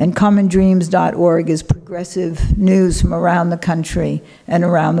 And commondreams.org is progressive news from around the country and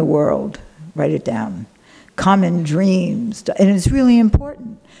around the world. Write it down. Common Dreams. And it's really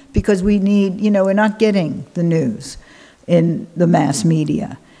important because we need, you know, we're not getting the news in the mass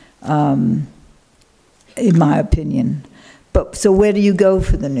media, in my opinion. But so where do you go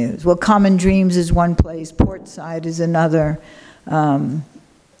for the news? Well, Common Dreams is one place. Portside is another. You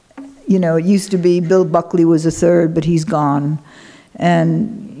know, it used to be Bill Buckley was a third, but he's gone.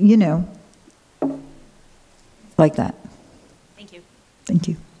 And, you know, like that. Thank you. Thank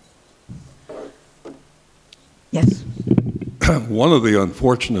you. Yes? One of the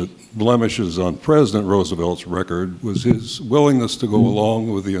unfortunate blemishes on President Roosevelt's record was his willingness to go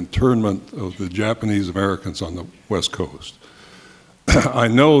along with the internment of the Japanese Americans on the West Coast. I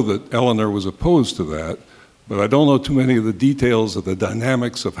know that Eleanor was opposed to that, but I don't know too many of the details of the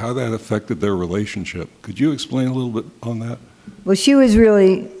dynamics of how that affected their relationship. Could you explain a little bit on that? Well, she was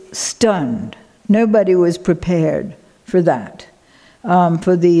really stunned. Nobody was prepared for that,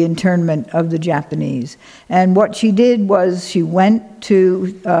 for the internment of the Japanese. And what she did was she went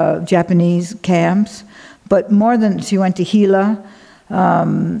to Japanese camps, but more than, she went to Hila,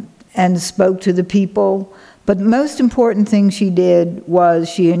 and spoke to the people. But the most important thing she did was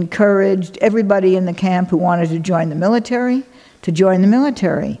she encouraged everybody in the camp who wanted to join the military to join the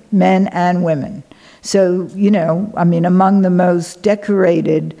military, men and women. So, among the most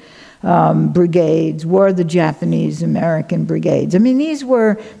decorated brigades were the Japanese American brigades. These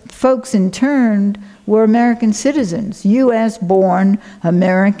were folks interned were American citizens, U.S.-born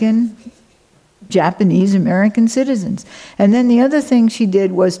American, Japanese American citizens. And then the other thing she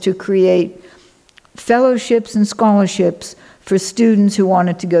did was to create fellowships and scholarships for students who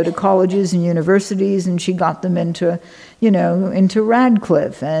wanted to go to colleges and universities, and she got them into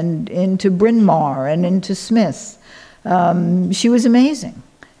Radcliffe and into Bryn Mawr and into Smith. She was amazing,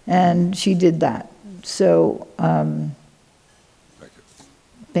 and she did that. So,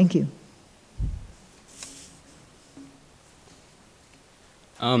 thank you.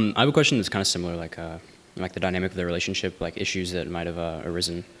 I have a question that's kind of similar, like the dynamic of the relationship, like issues that might have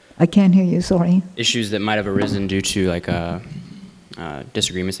arisen. I can't hear you, sorry. Issues that might have arisen due to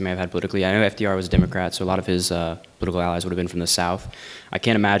disagreements they may have had politically. I know FDR was a Democrat, so a lot of his political allies would have been from the South. I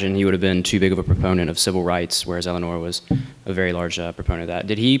can't imagine he would have been too big of a proponent of civil rights, whereas Eleanor was a very large proponent of that.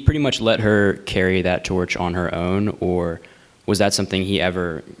 Did he pretty much let her carry that torch on her own, or was that something he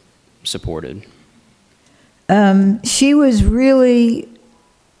ever supported? She was really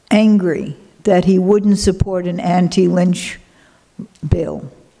angry that he wouldn't support an anti-lynch bill.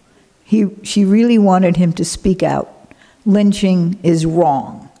 She really wanted him to speak out. Lynching is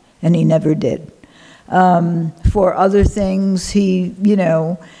wrong, and he never did. For other things, he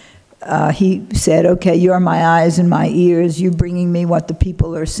said, okay, you're my eyes and my ears, you're bringing me what the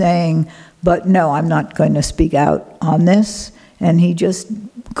people are saying, but no, I'm not going to speak out on this, and he just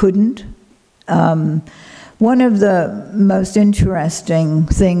couldn't. One of the most interesting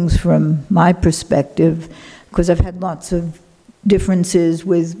things from my perspective, because I've had lots of differences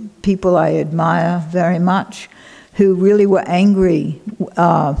with people I admire very much, who really were angry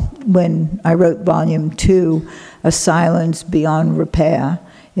when I wrote Volume 2, A Silence Beyond Repair,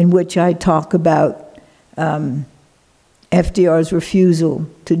 in which I talk about FDR's refusal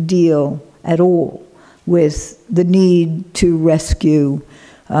to deal at all with the need to rescue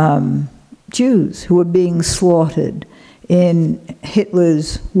Jews who were being slaughtered in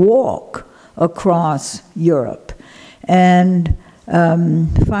Hitler's walk across Europe. And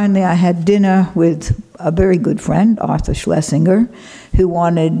finally, I had dinner with a very good friend, Arthur Schlesinger, who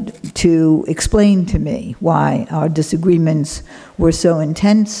wanted to explain to me why our disagreements were so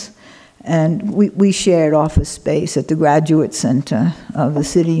intense. And we shared office space at the Graduate Center of the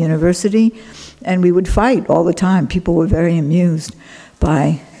City University, and we would fight all the time. People were very amused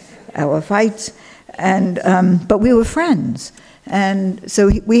by our fights, but we were friends. And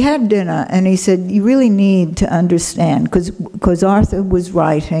so we had dinner, and he said, you really need to understand, because Arthur was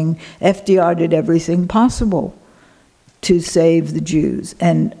writing, FDR did everything possible to save the Jews.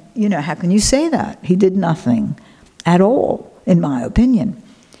 And, how can you say that? He did nothing at all, in my opinion.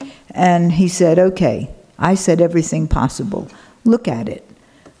 And he said, okay, I said everything possible. Look at it.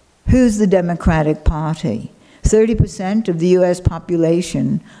 Who's the Democratic Party? 30% of the U.S.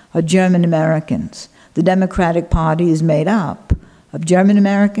 population are German Americans. The Democratic Party is made up of German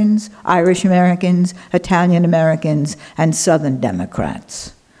Americans, Irish Americans, Italian Americans, and Southern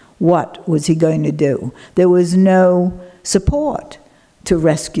Democrats. What was he going to do? There was no support to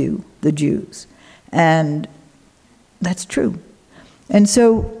rescue the Jews. And that's true. And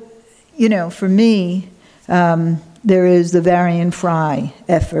so, for me, there is the Varian Fry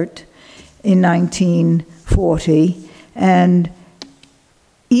effort in 1940, and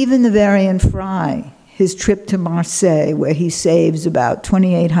even the Varian Fry, his trip to Marseille, where he saves about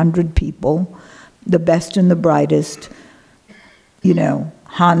 2,800 people, the best and the brightest,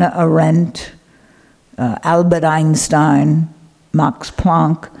 Hannah Arendt, Albert Einstein, Max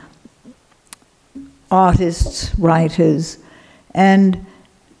Planck, artists, writers. And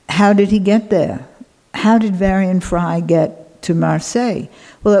how did he get there? How did Varian Fry get to Marseille?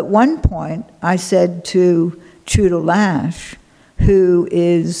 Well, at one point, I said to Trudel Lasch, who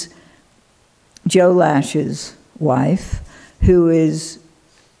is Joe Lasch's wife, who is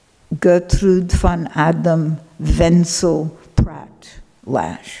Gertrude van Adam Wenzel Pratt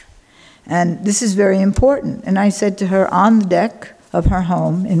Lasch. And this is very important. And I said to her on the deck of her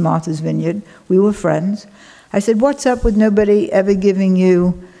home in Martha's Vineyard, we were friends, I said, what's up with nobody ever giving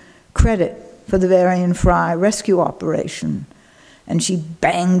you credit for the Varian Fry rescue operation? And she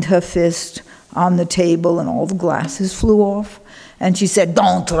banged her fist on the table and all the glasses flew off. And she said,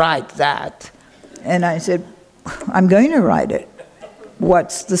 don't write that. And I said, I'm going to write it.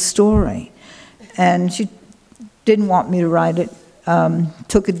 What's the story? And she didn't want me to write it.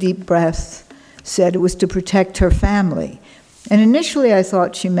 took a deep breath, said it was to protect her family. And initially I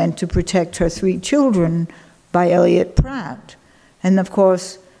thought she meant to protect her 3 children by Elliot Pratt. And of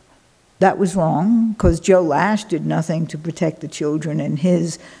course, that was wrong, because Joe Lash did nothing to protect the children in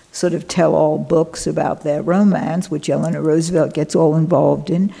his sort of tell-all books about their romance, which Eleanor Roosevelt gets all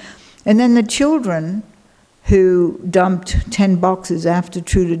involved in. And then the children who dumped 10 boxes after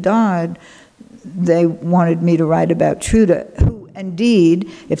Truda died, they wanted me to write about Truda, who indeed,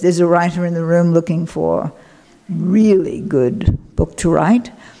 if there's a writer in the room looking for really good book to write,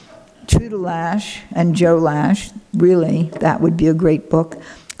 Truda Lash and Joe Lash, really, that would be a great book.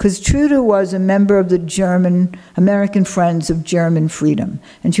 Because Truda was a member of the American Friends of German Freedom,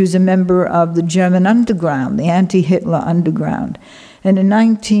 and she was a member of the German underground, the anti-Hitler underground. And in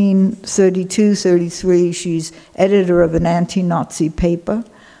 1932-33, she's editor of an anti-Nazi paper.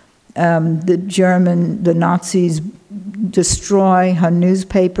 The Nazis destroy her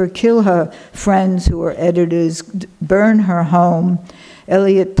newspaper, kill her friends who are editors, burn her home.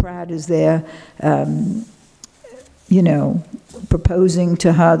 Elliot Pratt is there, proposing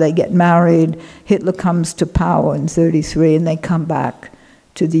to her. They get married. Hitler comes to power in 1933, and they come back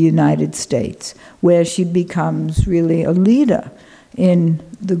to the United States, where she becomes really a leader in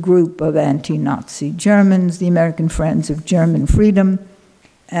the group of anti-Nazi Germans, the American Friends of German Freedom.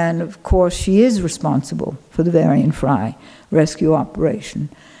 And of course, she is responsible for the Varian Fry rescue operation.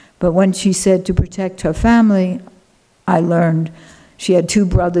 But when she said to protect her family, I learned she had 2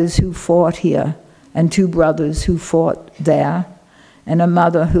 brothers who fought here and 2 brothers who fought there, and a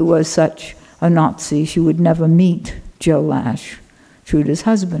mother who was such a Nazi she would never meet Joe Lash, Truda's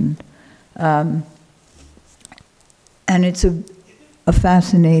husband. And it's a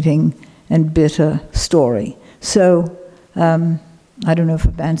fascinating and bitter story. So I don't know if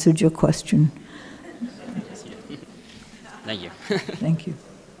I've answered your question. Thank you. Thank you.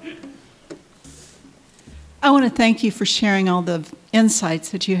 I want to thank you for sharing all the insights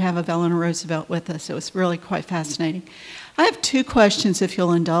that you have of Eleanor Roosevelt with us. It was really quite fascinating. I have 2 questions, if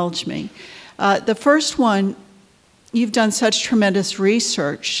you'll indulge me. The first one, you've done such tremendous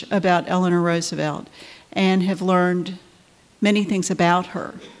research about Eleanor Roosevelt and have learned many things about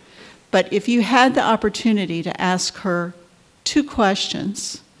her. But if you had the opportunity to ask her 2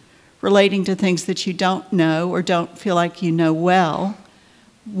 questions relating to things that you don't know or don't feel like you know well,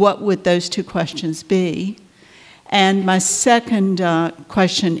 what would those 2 questions be? And my second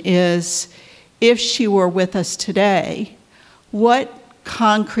question is, if she were with us today, what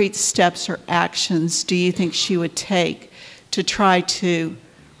concrete steps or actions do you think she would take to try to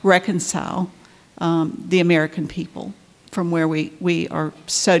reconcile the American people from where we are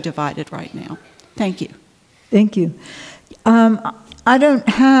so divided right now? Thank you. Thank you. I don't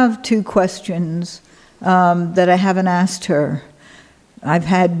have 2 questions that I haven't asked her. I've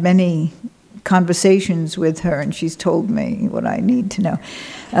had many conversations with her, and she's told me what I need to know.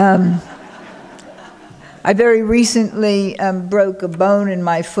 I very recently broke a bone in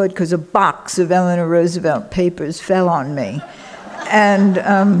my foot because a box of Eleanor Roosevelt papers fell on me. And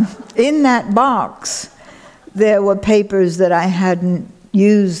in that box, there were papers that I hadn't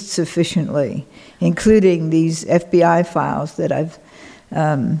used sufficiently, including these FBI files that I've...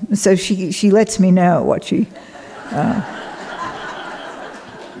 so she lets me know what she...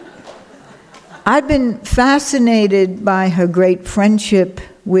 I've been fascinated by her great friendship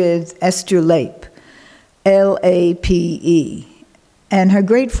with Esther Lape, L-A-P-E. And her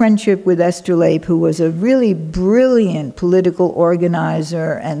great friendship with Esther Lape, who was a really brilliant political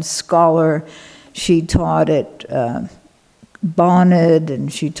organizer and scholar. She taught at Barnard,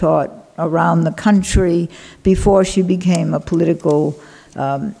 and she taught around the country before she became a political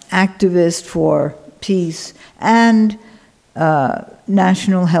activist for peace and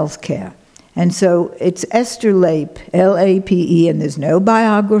national health care. And so it's Esther Lape, L-A-P-E, and there's no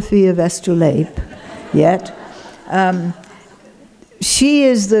biography of Esther Lape yet. She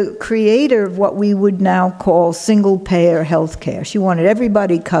is the creator of what we would now call single-payer health care. She wanted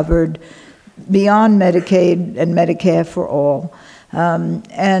everybody covered beyond Medicaid and Medicare for all.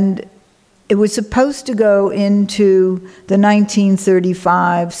 And it was supposed to go into the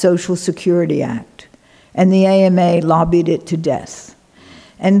 1935 Social Security Act, and the AMA lobbied it to death.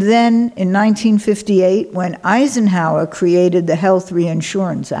 And then in 1958, when Eisenhower created the Health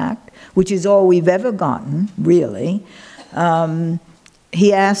Reinsurance Act, which is all we've ever gotten, really,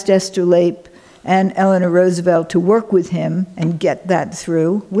 he asked Esther Lape and Eleanor Roosevelt to work with him and get that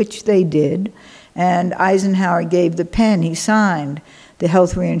through, which they did. And Eisenhower gave the pen. He signed the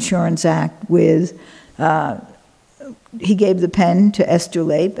Health Reinsurance Act with... he gave the pen to Esther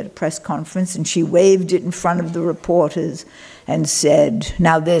Lape at a press conference, and she waved it in front of the reporters. and said,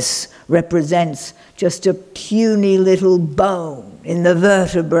 now this represents just a puny little bone in the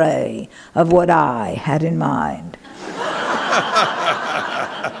vertebrae of what I had in mind.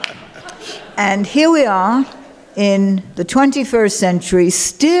 And here we are in the 21st century,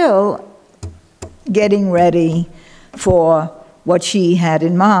 still getting ready for what she had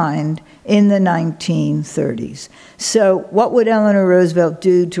in mind in the 1930s. So what would Eleanor Roosevelt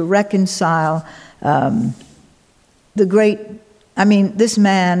do to reconcile this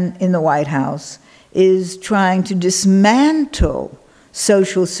man in the White House is trying to dismantle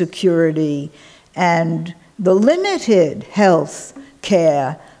Social Security and the limited health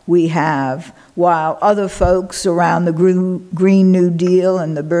care we have, while other folks around the Green New Deal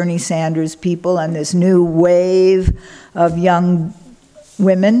and the Bernie Sanders people and this new wave of young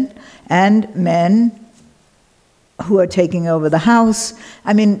women and men who are taking over the House.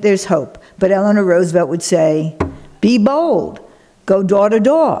 I mean, there's hope. But Eleanor Roosevelt would say, be bold. Go door to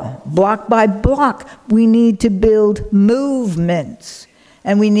door, block by block. We need to build movements.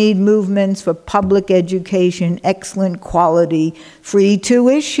 And we need movements for public education, excellent quality, free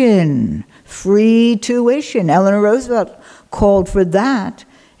tuition. Free tuition. Eleanor Roosevelt called for that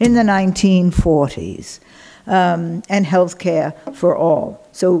in the 1940s. And health care for all.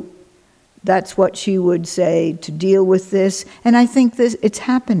 So that's what she would say to deal with this. And I think it's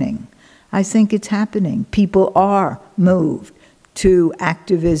happening. I think it's happening. People are moved to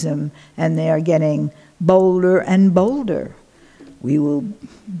activism, and they are getting bolder and bolder. We will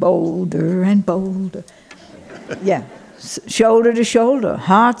bolder and bolder. Yeah, shoulder to shoulder,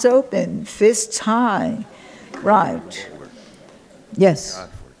 hearts open, fists high. Right. Yes.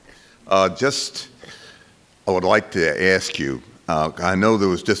 I would like to ask you, I know there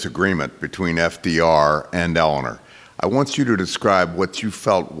was disagreement between FDR and Eleanor. I want you to describe what you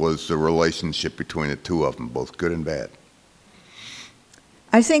felt was the relationship between the two of them, both good and bad.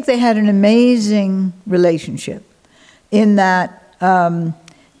 I think they had an amazing relationship in that,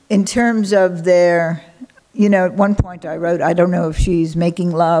 in terms of their, at one point I wrote, I don't know if she's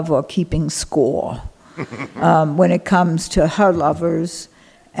making love or keeping score when it comes to her lovers.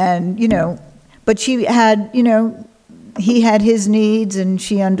 And, but she had, he had his needs and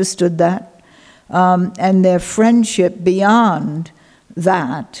she understood that. And their friendship beyond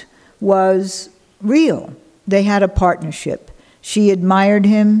that was real. They had a partnership. She admired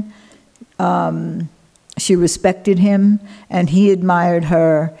him, she respected him, and he admired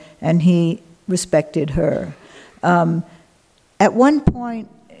her, and he respected her. At one point,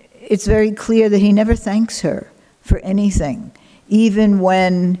 it's very clear that he never thanks her for anything, even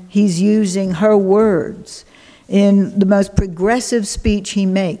when he's using her words. In the most progressive speech he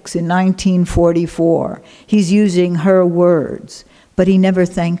makes in 1944, he's using her words, but he never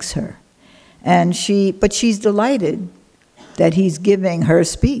thanks her. But she's delighted that he's giving her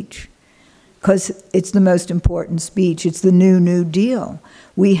speech, because it's the most important speech. It's the New Deal.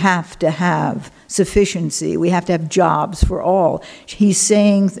 We have to have sufficiency. We have to have jobs for all. He's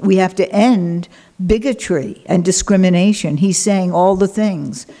saying we have to end bigotry and discrimination. He's saying all the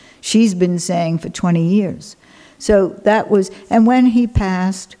things she's been saying for 20 years. So that was, and when he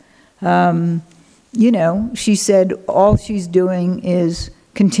passed, she said all she's doing is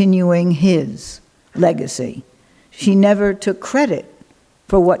continuing his legacy. She never took credit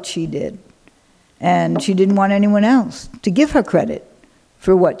for what she did. And she didn't want anyone else to give her credit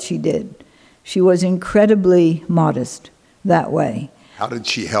for what she did. She was incredibly modest that way. How did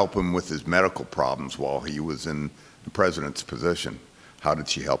she help him with his medical problems while he was in the president's position? How did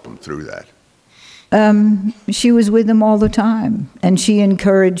she help him through that? She was with him all the time, and she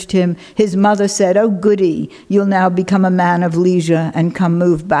encouraged him. His mother said, "Oh, goody, you'll now become a man of leisure and come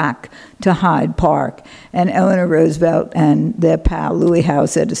move back to Hyde Park." And Eleanor Roosevelt and their pal Louis Howe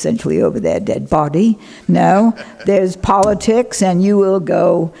said essentially over their dead body, "No, there's politics, and you will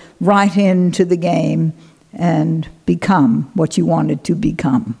go right into the game and become what you wanted to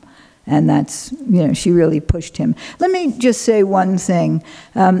become." And that's, she really pushed him. Let me just say one thing.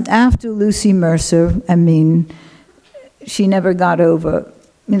 After Lucy Mercer, she never got over,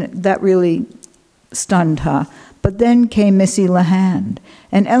 that really stunned her. But then came Missy LeHand.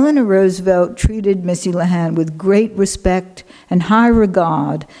 And Eleanor Roosevelt treated Missy LeHand with great respect and high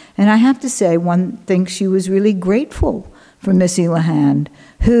regard. And I have to say, one thinks she was really grateful for Missy LeHand,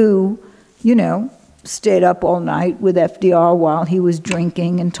 who, stayed up all night with FDR while he was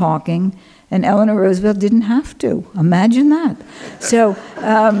drinking and talking, and Eleanor Roosevelt didn't have to. Imagine that. So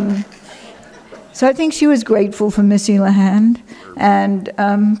I think she was grateful for Missy LeHand and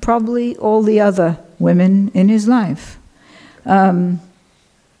probably all the other women in his life. Thank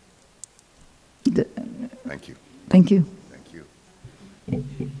you. Thank you. Thank you.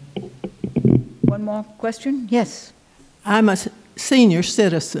 One more question? Yes. I'm a senior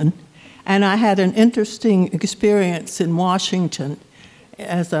citizen, and I had an interesting experience in Washington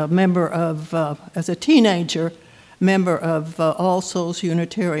as a member of, as a teenager, member of All Souls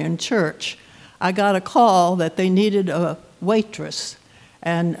Unitarian Church. I got a call that they needed a waitress,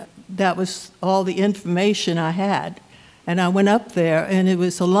 and that was all the information I had. And I went up there, and it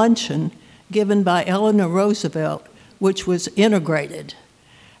was a luncheon given by Eleanor Roosevelt, which was integrated.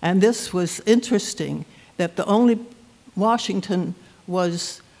 And this was interesting, that the only Washington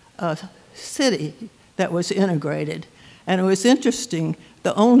was a city that was integrated. And it was interesting,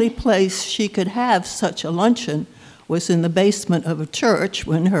 the only place she could have such a luncheon was in the basement of a church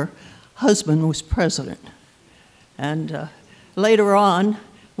when her husband was president. And later on,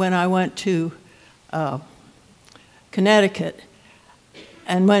 when I went to Connecticut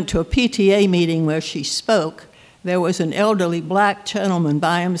and went to a PTA meeting where she spoke, there was an elderly black gentleman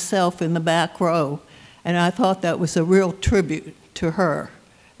by himself in the back row, and I thought that was a real tribute to her,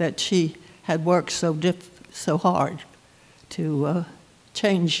 that she had worked so hard to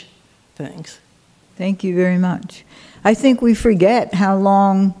change things. Thank you very much. I think we forget how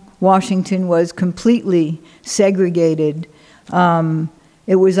long Washington was completely segregated.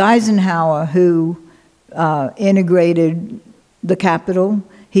 It was Eisenhower who integrated the Capitol.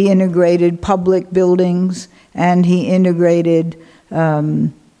 He integrated public buildings, and he integrated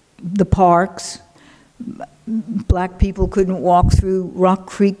the parks. Black people couldn't walk through Rock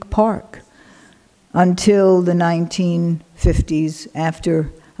Creek Park until the 1950s,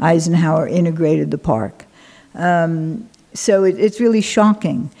 after Eisenhower integrated the park. So it's really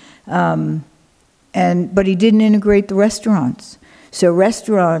shocking. But he didn't integrate the restaurants. So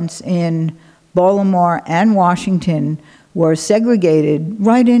restaurants in Baltimore and Washington were segregated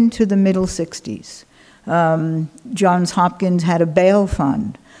right into the middle 60s. Johns Hopkins had a bail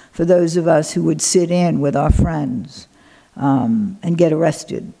fund for those of us who would sit in with our friends and get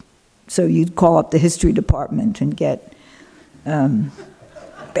arrested. So you'd call up the history department and get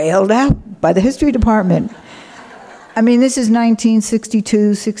bailed out by the history department. I mean, this is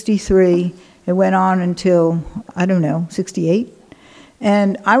 1962, 63. It went on until, 68.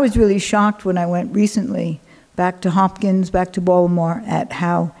 And I was really shocked when I went recently back to Hopkins, back to Baltimore, at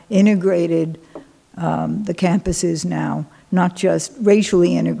how integrated the campus is now. Not just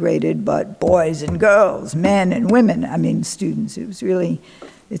racially integrated, but boys and girls, men and women. I mean, students. It's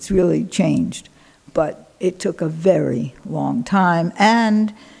really changed. But it took a very long time.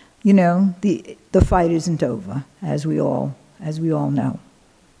 And, the fight isn't over, as we all know.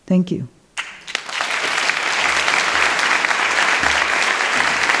 Thank you.